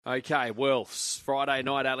Okay, well, Friday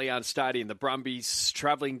night, Allianz Stadium. The Brumbies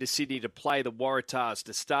travelling to Sydney to play the Waratahs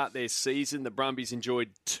to start their season. The Brumbies enjoyed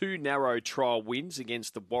 2 narrow trial wins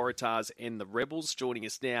against the Waratahs and the Rebels. Joining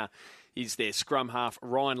us now is their scrum half,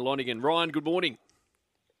 Ryan Lonergan. Ryan, good morning.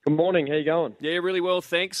 Good morning. How you going? Yeah, really well,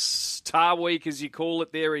 thanks. Tar Week, as you call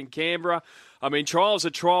it, there in Canberra. I mean, trials are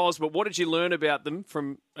trials, but what did you learn about them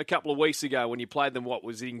from a couple of weeks ago when you played them, what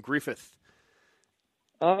was in Griffith?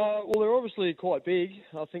 Well, they're obviously quite big.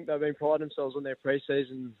 I think they've been priding themselves on their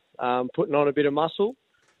pre-season, putting on a bit of muscle.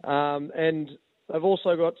 And they've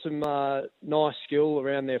also got some nice skill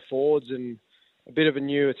around their forwards and a bit of a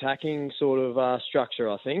new attacking sort of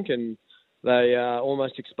structure, I think. And they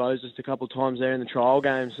almost exposed us a couple of times there in the trial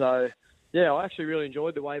game. So, yeah, I actually really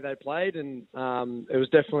enjoyed the way they played. And it was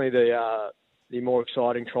definitely the more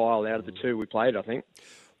exciting trial out of the two we played, I think.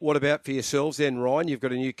 What about for yourselves then, Ryan? You've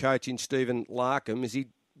got a new coach in Stephen Larkham. Has he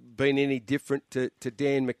been any different to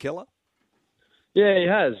Dan McKellar? Yeah, he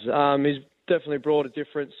has. He's definitely brought a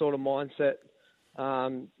different sort of mindset,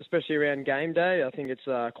 especially around game day. I think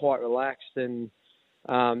it's quite relaxed and,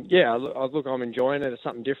 look, I'm enjoying it. It's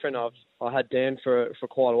something different. I had Dan for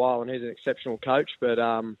quite a while and he's an exceptional coach, but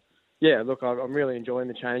I'm really enjoying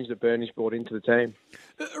the change that Bernie's brought into the team.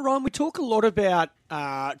 Ryan, we talk a lot about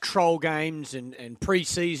trial games and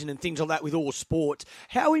pre-season and things like that with all sports.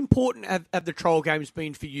 How important have the trial games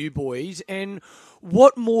been for you boys, and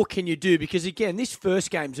what more can you do? Because, again, this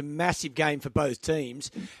first game's a massive game for both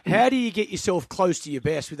teams. How do you get yourself close to your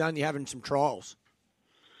best with only having some trials?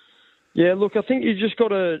 Yeah, look, I think you just got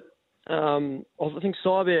to I think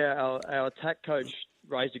Sybia, our attack coach,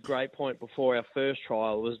 raised a great point before our first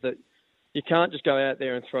trial, was that you can't just go out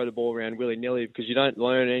there and throw the ball around willy-nilly because you don't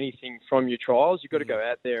learn anything from your trials. You've got to go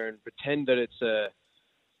out there and pretend that it's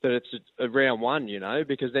a round one,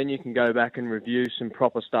 because then you can go back and review some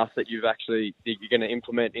proper stuff that you're going to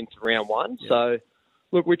implement into round one. Yeah. So,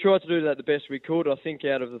 look, we tried to do that the best we could. I think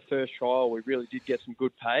out of the first trial, we really did get some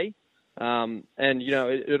good pay.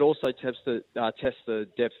 It also tests the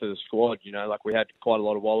depth of the squad. Like we had quite a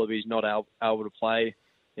lot of Wallabies not able to play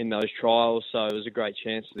in those trials, so it was a great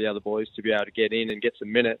chance for the other boys to be able to get in and get some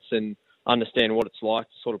minutes and understand what it's like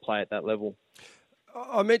to sort of play at that level.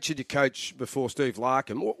 I mentioned your coach before, Steve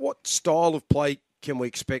Larkham. What style of play can we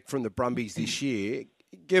expect from the Brumbies this year,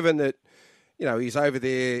 given that he's over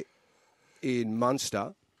there in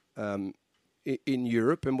Munster, in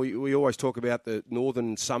Europe, and we always talk about the northern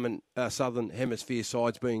and southern hemisphere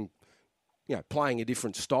sides being, playing a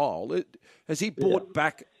different style. Has he brought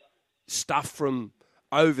back stuff from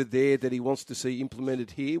over there that he wants to see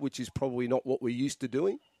implemented here, which is probably not what we're used to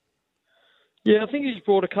doing? Yeah, I think he's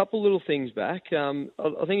brought a couple little things back. I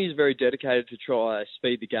think he's very dedicated to try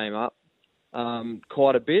speed the game up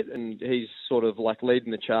quite a bit, and he's sort of like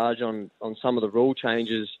leading the charge on some of the rule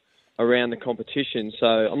changes around the competition. So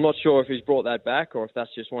I'm not sure if he's brought that back or if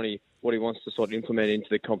that's just what he wants to sort of implement into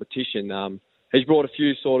the competition. He's brought a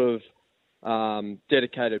few sort of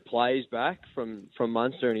dedicated plays back from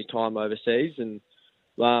Munster and his time overseas, and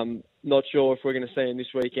not sure if we're going to see him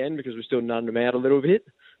this weekend because we're still nutting him out a little bit.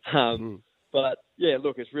 But yeah,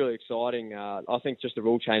 look, it's really exciting. I think just the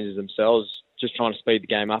rule changes themselves, just trying to speed the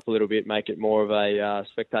game up a little bit, make it more of a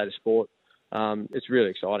spectator sport. It's really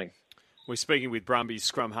exciting. We're speaking with Brumbies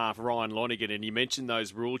scrum half Ryan Lonergan, and you mentioned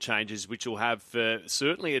those rule changes, which will have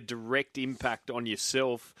certainly a direct impact on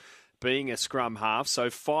yourself being a scrum half.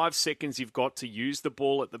 So 5 seconds you've got to use the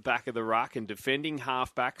ball at the back of the ruck, and defending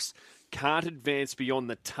halfbacks can't advance beyond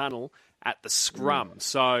the tunnel at the scrum.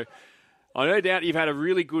 So I no doubt you've had a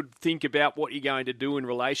really good think about what you're going to do in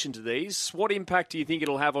relation to these. What impact do you think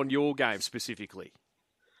it'll have on your game specifically?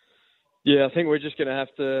 Yeah, I think we're just going to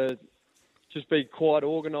have to just be quite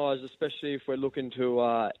organised, especially if we're looking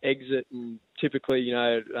to exit. And typically,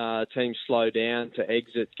 teams slow down to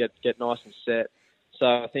exit, get nice and set. So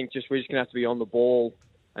I think we're just going to have to be on the ball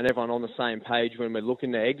and everyone on the same page when we're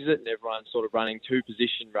looking to exit, and everyone sort of running to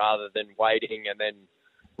position rather than waiting and then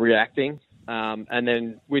reacting. And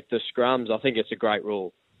then with the scrums, I think it's a great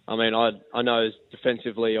rule. I mean, I know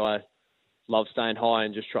defensively I love staying high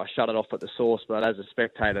and just try to shut it off at the source, but as a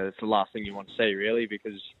spectator, it's the last thing you want to see, really,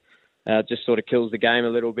 because it just sort of kills the game a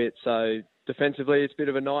little bit. So defensively, it's a bit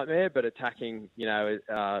of a nightmare, but attacking,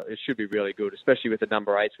 it should be really good, especially with the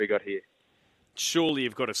number 8s we got here. Surely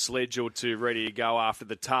you've got a sledge or two ready to go after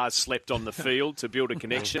the Tars slept on the field to build a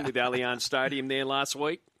connection with Allianz Stadium there last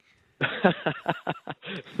week?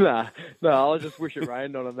 No, I just wish it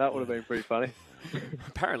rained on them. That would have been pretty funny.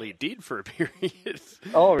 Apparently it did for a period.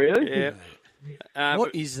 Oh, really? Yeah.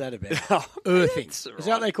 What is that about? Earthing. Is that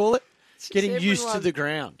what they call it? Getting used to the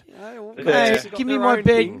ground. You know, Hey, got give me their my own bed.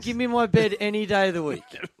 things. Give me my bed any day of the week.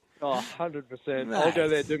 Oh, 100%. Mate. I'll go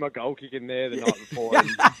there, do my goal kick in there the night before. And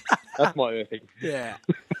that's my earthing. Yeah.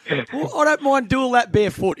 Well, I don't mind doing that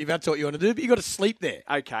barefoot if that's what you want to do, but you got to sleep there.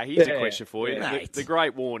 Okay, here's a Yeah, question for you. yeah. The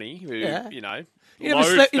great Warney, who, Yeah. you know... You never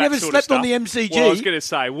loathed slept- you that never sort of slept on the stuff. MCG. Well, I was going to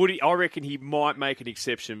say, I reckon he might make an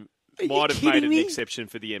exception. Are you Might have made kidding an me? exception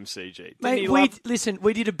for the MCG. Didn't Mate, he we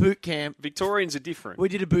love... did a boot camp. Victorians are different. We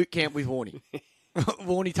did a boot camp with Warney.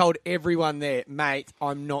 Warney told everyone there, mate,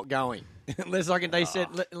 I'm not going. Unless I can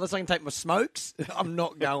take my smokes, I'm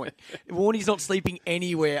not going. Warney's not sleeping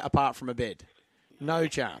anywhere apart from a bed. No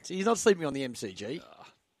chance. He's not sleeping on the MCG.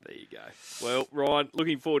 There you go. Well, Ryan,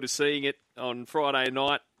 looking forward to seeing it on Friday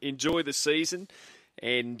night. Enjoy the season.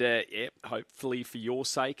 And, hopefully for your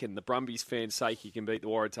sake and the Brumbies fans' sake, you can beat the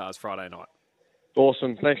Waratahs Friday night.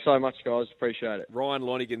 Awesome. Thanks so much, guys. Appreciate it. Ryan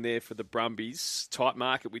Lonigan there for the Brumbies. Tight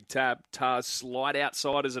market with Tab. Tars slight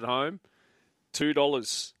outsiders at home.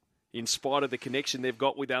 $2 in spite of the connection they've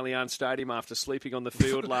got with Allianz Stadium after sleeping on the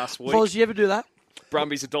field last week. Foz, you ever do that?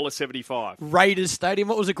 Brumbies $1.75. Raiders Stadium,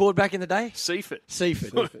 what was it called back in the day? Seaford.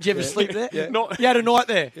 Did you ever sleep there? Yeah. Not- You had a night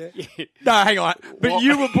there? Yeah. No, hang on. But What?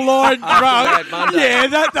 you were blind drunk. Mad Monday. Yeah,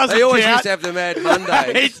 that doesn't They always count. used to have the Mad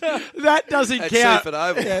Mondays That doesn't at count. Seaford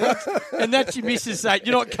Oval. Yeah, and that's your missus saying,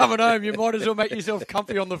 you're not coming home. You might as well make yourself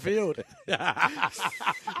comfy on the field.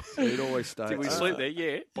 It always stays. Did we sleep there?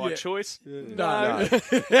 Yeah. By choice? No.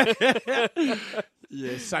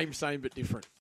 Yeah, same, but different.